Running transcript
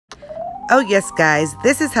Oh yes guys,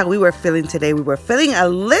 this is how we were feeling today. We were feeling a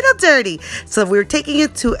little dirty. So we were taking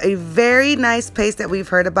it to a very nice place that we've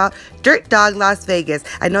heard about, Dirt Dog Las Vegas.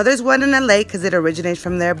 I know there's one in LA because it originates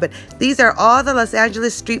from there, but these are all the Los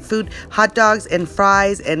Angeles street food hot dogs and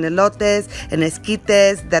fries and elotes and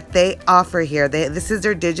esquites that they offer here. This is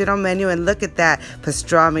their digital menu, and look at that.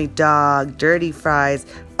 Pastrami dog, dirty fries.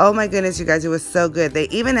 Oh my goodness, you guys, it was so good. They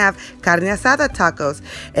even have carne asada tacos,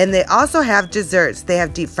 and they also have desserts. They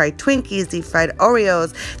have deep fried Twinkies, deep fried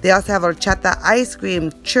Oreos. They also have horchata ice cream,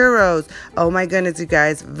 churros. Oh my goodness, you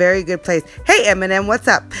guys, very good place. Hey Eminem, what's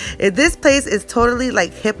up? This place is totally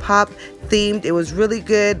like hip hop themed. It was really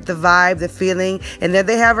good, the vibe, the feeling. And then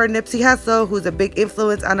they have our Nipsey Hussle, who's a big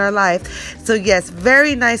influence on our life. So yes,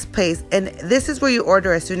 very nice place. And this is where you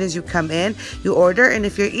order as soon as you come in. You order, and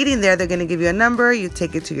if you're eating there, they're going to give you a number. You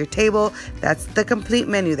take it to your table. That's the complete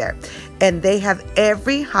menu there. And they have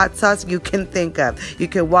every hot sauce you can think of. You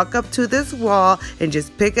can walk up to this wall and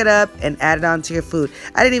just pick it up and add it on to your food.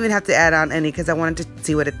 I didn't even have to add on any because I wanted to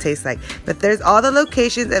see what it tastes like. But there's all the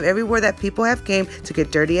locations of everywhere that people have came to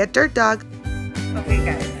get dirty at Dirt Dog. Okay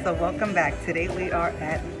guys, so welcome back. Today we are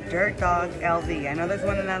at Dirt Dog LV. I know there's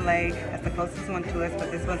one in LA, that's the closest one to us,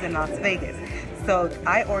 but this one's in Las Vegas. So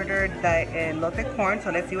I ordered the elote corn,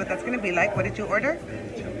 so let's see what that's gonna be like. What did you order?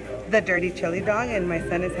 The dirty chili dog, and my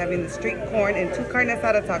son is having the street corn and 2 carne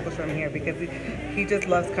asada tacos from here because he just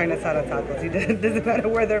loves carne asada tacos. He doesn't matter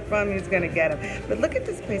where they're from, he's gonna get them. But look at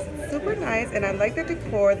this place, it's super nice, and I like the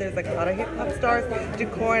decor. There's like a lot of hip hop stars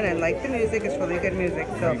decor, and I like the music. It's really good music.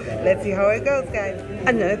 So let's see how it goes, guys.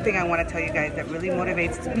 Another thing I want to tell you guys that really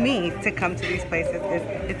motivates me to come to these places is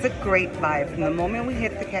it's a great vibe. From the moment we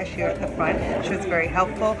hit the cashier at the front, she was very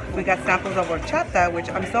helpful. We got samples of horchata, which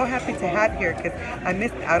I'm so happy to have here because I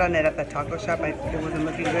missed out on it at the taco shop. It wasn't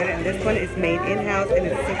looking good, and this one is made in-house and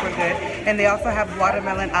it's super good. And they also have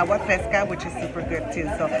watermelon agua fresca, which is super good too.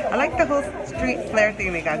 So I like the whole street flair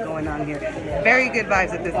thing they got going on here. Very good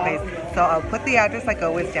vibes at this place. So I'll put the address like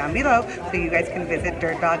always down below so you guys can visit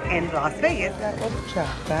Dirt Dog in Las Vegas.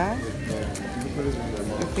 Horchata.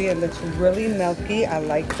 You see, it looks really milky. I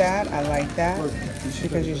like that. I like that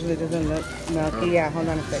because usually it doesn't look milky. Yeah, hold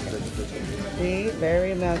on a second. See,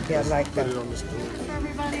 very milky. I like that.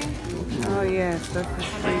 Oh yes, that's the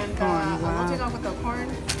sweet corn. Wow. We'll take off with the corn.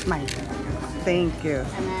 Mine. Thank you.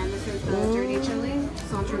 And then this is the dirty chili,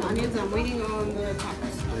 cilantro and onions. I'm waiting on the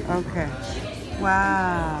tacos. Okay.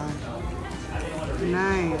 Wow.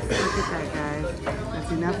 Nice. Look at that, guys.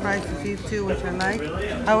 That's enough fries to feed too, which I like.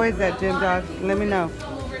 How is that, Jim Dog? Let me know.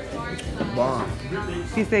 Bomb.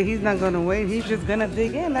 He said he's not going to wait. He's just going to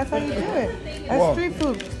dig in. That's how you do it. That's street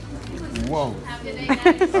food. Whoa.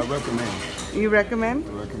 I recommend. You recommend?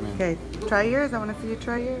 I recommend. Okay, try yours. I want to see you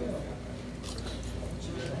try yours.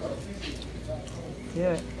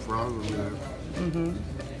 Yeah. Probably. Mm-hmm.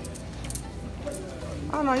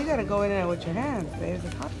 Oh no, you gotta go in there with your hands. It's a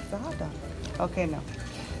hot dog. Okay, no.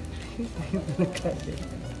 He's gonna cut it.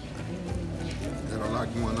 Got a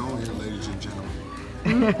lot going on here, ladies and gentlemen.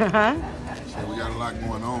 So we got a lot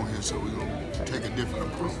going on here, so we're gonna take a different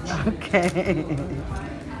approach. Okay.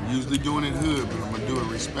 I'm usually doing it hood, but I'm gonna do it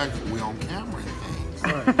respectful. We on camera and things.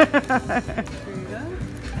 All right. There you go.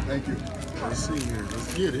 Thank you. Let's see here.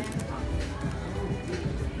 Let's get it.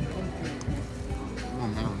 Come on,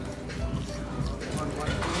 man.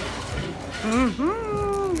 Mm-hmm.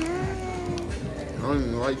 Yeah. I don't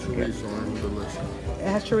even like chorizo on it. It's delicious. It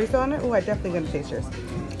has chorizo on it? Oh, I definitely gonna taste yours.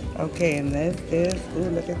 Okay, and this is, ooh,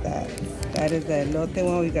 look at that. That is the elote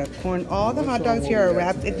one. We got corn. All the hot dogs here are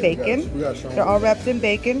wrapped in bacon. They're all wrapped in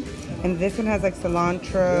bacon. And this one has like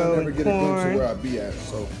cilantro and corn. Where I be at,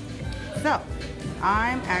 so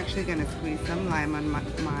I'm actually gonna squeeze some lime on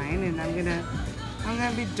mine, and I'm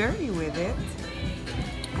gonna be dirty with it.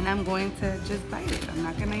 And I'm going to just bite it. I'm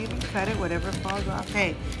not gonna even cut it. Whatever falls off.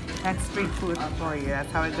 Hey, that's street food for you.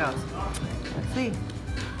 That's how it goes. Let's see.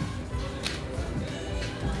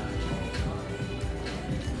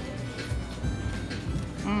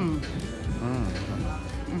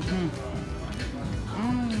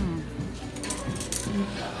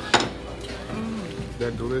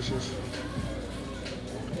 That delicious.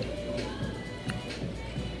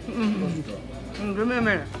 Give me a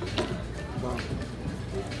minute.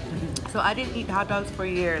 So I didn't eat hot dogs for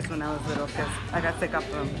years when I was little because I got sick of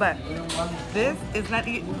them. But this is not,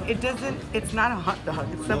 it's not a hot dog.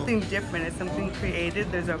 It's something different. It's something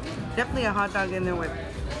created. There's definitely a hot dog in there with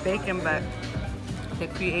bacon, but the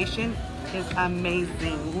creation is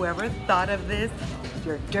amazing. Whoever thought of this,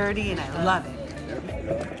 you're dirty and I love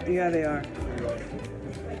it. Yeah, they are.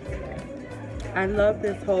 I love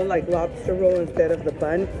this whole like lobster roll instead of the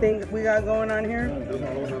bun thing we got going on here.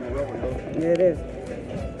 Yeah, it is.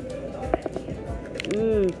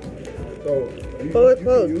 Mmm. So, Pull it you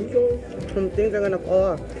close. can use those? Some things are gonna fall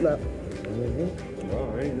off. Look.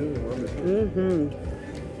 Wow, I ain't using one.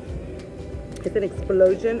 It's an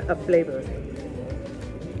explosion of flavors.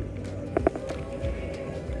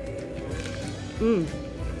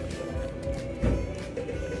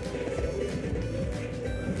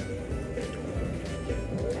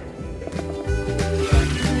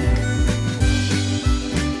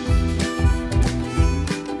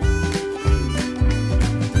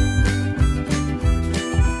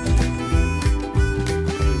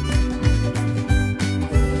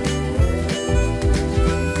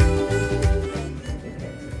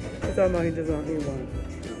 It's almost he doesn't need one.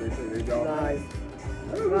 They say they don't. Lies.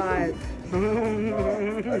 Lies. I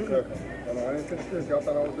didn't finish this. Y'all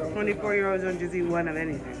thought I was done? 24-year-olds don't just eat one of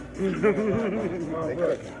anything.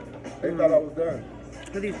 They thought I was done.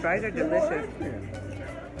 But these fries are delicious. Yeah,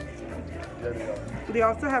 they are. They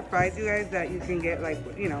also have fries, you guys, that you can get, like,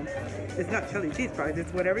 you know, it's not chili cheese fries.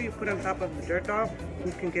 It's whatever you put on top of the dirt dog,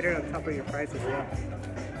 you can get it on top of your fries as well.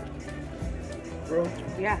 Bro,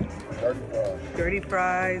 Yeah. dirty fries. Dirty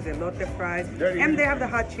fries, elote fries. Dirty. And they have the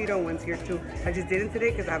hot Cheeto ones here too. I just didn't today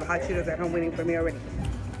because I have hot Cheetos at home waiting for me already.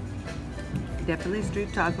 Definitely street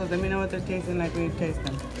tacos. Let me know what they're tasting like when you taste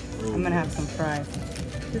them. I'm gonna have some fries.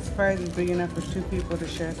 This fries is big enough for 2 people to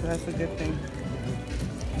share, so that's a good thing.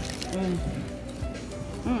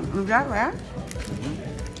 Is that right?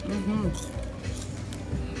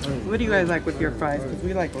 What do you guys like with your fries? Because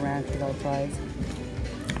we like ranch with our fries.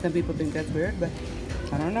 Some people think that's weird, but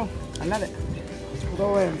I don't know. I love it.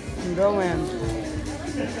 Go in. Go in.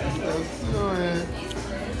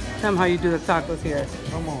 Tell them how you do the tacos here.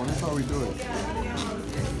 Come on, that's how we do it.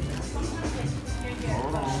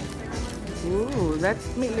 Hold on. Ooh, that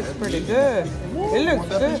meat looks pretty good. It looks Want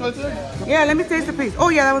that piece good. right there? Yeah, let me taste the piece. Oh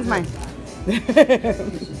yeah, that one's mine.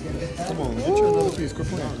 Come on, get you another piece. Go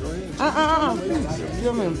ahead. Go ahead.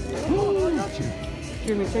 Give me.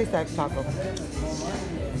 Give me, taste that taco.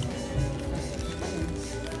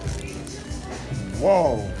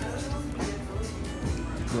 Whoa.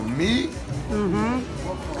 The meat,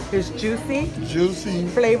 It's juicy, juicy,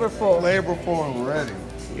 flavorful. flavorful, and ready.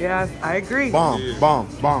 Yes, I agree. Bomb, bomb,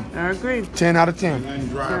 bomb. I agree. 10 out of 10. Nothing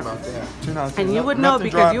dry about that. 10 out of 10. And you would know Nothing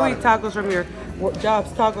because dry you about eat it. tacos from your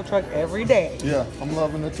job's taco truck every day. Yeah, I'm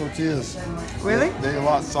loving the tortillas. Really? They're a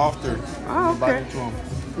lot softer. Oh, Bite okay. into them.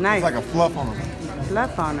 Nice. It's like a fluff on them.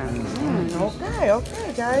 Fluff on it.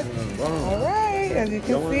 Okay, guys. All right, as you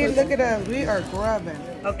can see, look at us. We are grubbing.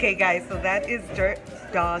 Okay, guys, so that is Dirt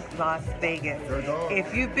Dog Las Vegas. Dirt Dog.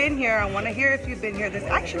 If you've been here, I want to hear if you've been here. There's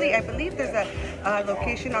actually, I believe there's a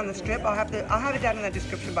location on the strip. I'll have it down in the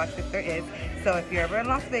description box if there is. So if you're ever in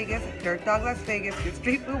Las Vegas, Dirt Dog Las Vegas, good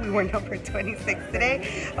street food. We were number 26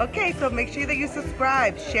 today. Okay, so make sure that you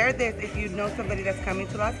subscribe. Share this if you know somebody that's coming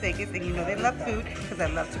to Las Vegas and you know they love food, because I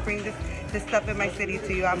love to bring this stuff in my city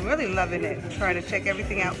to you. I'm really loving it. I'm trying to check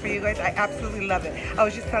everything out for you guys. I absolutely love it. I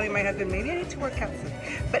was just telling my husband, maybe I need to work out soon.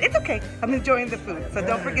 But it's okay. I'm enjoying the food. So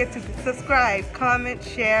don't forget to subscribe, comment,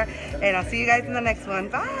 share, and I'll see you guys in the next one.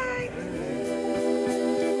 Bye.